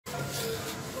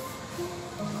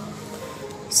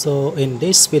So in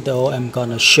this video I'm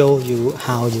gonna show you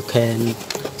how you can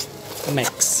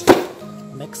mix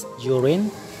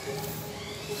urine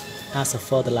as a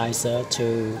fertilizer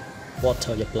to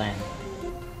water your plant.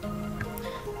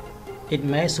 It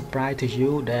may surprise to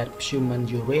you that human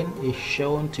urine is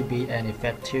shown to be an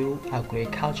effective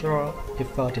agricultural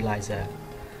fertilizer.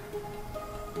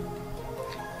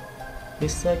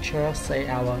 Researchers say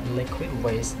our liquid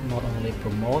waste not only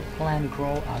promote plant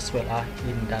growth as well as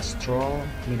industrial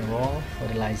mineral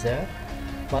fertilizer,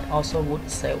 but also would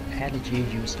save energy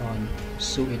used on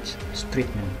sewage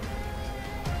treatment.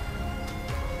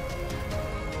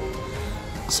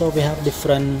 So we have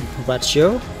different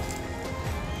ratio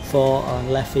for a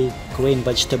leafy green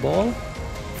vegetable.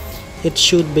 It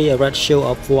should be a ratio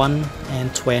of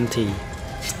 1:20.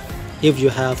 If you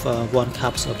have 1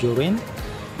 cup of urine,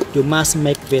 you must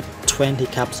make with 20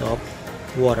 cups of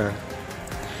water.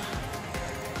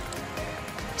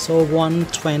 So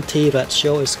 1:20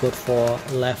 ratio is good for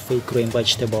leafy green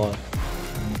vegetable.